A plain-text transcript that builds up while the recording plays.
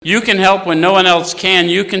You can help when no one else can.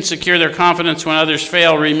 You can secure their confidence when others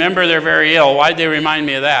fail. Remember, they're very ill. Why'd they remind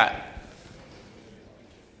me of that?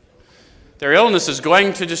 Their illness is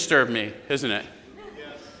going to disturb me, isn't it?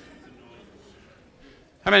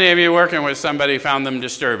 How many of you working with somebody found them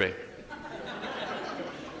disturbing?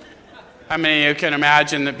 How many of you can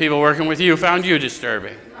imagine that people working with you found you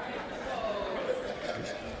disturbing?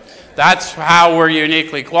 That's how we're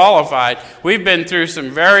uniquely qualified. We've been through some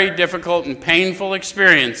very difficult and painful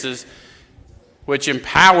experiences which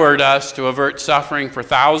empowered us to avert suffering for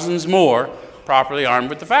thousands more, properly armed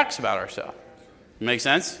with the facts about ourselves. Make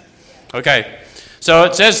sense? Okay. So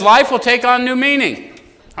it says life will take on new meaning.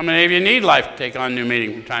 How many of you need life to take on new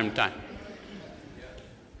meaning from time to time?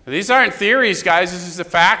 These aren't theories, guys. This is the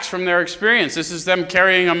facts from their experience. This is them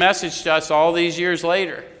carrying a message to us all these years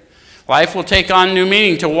later. Life will take on new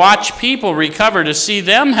meaning. To watch people recover, to see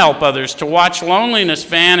them help others, to watch loneliness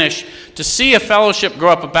vanish, to see a fellowship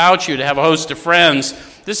grow up about you, to have a host of friends.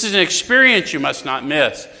 This is an experience you must not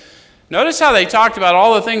miss. Notice how they talked about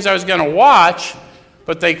all the things I was going to watch,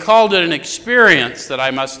 but they called it an experience that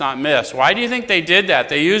I must not miss. Why do you think they did that?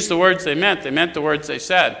 They used the words they meant. They meant the words they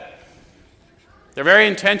said. They're very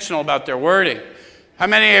intentional about their wording. How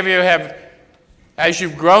many of you have, as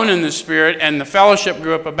you've grown in the Spirit and the fellowship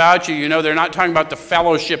grew up about you, you know they're not talking about the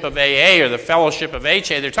fellowship of AA or the fellowship of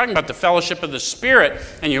HA. They're talking about the fellowship of the Spirit,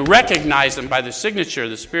 and you recognize them by the signature of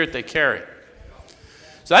the Spirit they carry.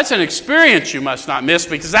 So that's an experience you must not miss,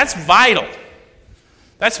 because that's vital.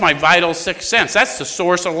 That's my vital sixth sense. That's the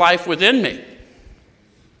source of life within me.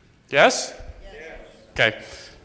 Yes? Yes. Okay.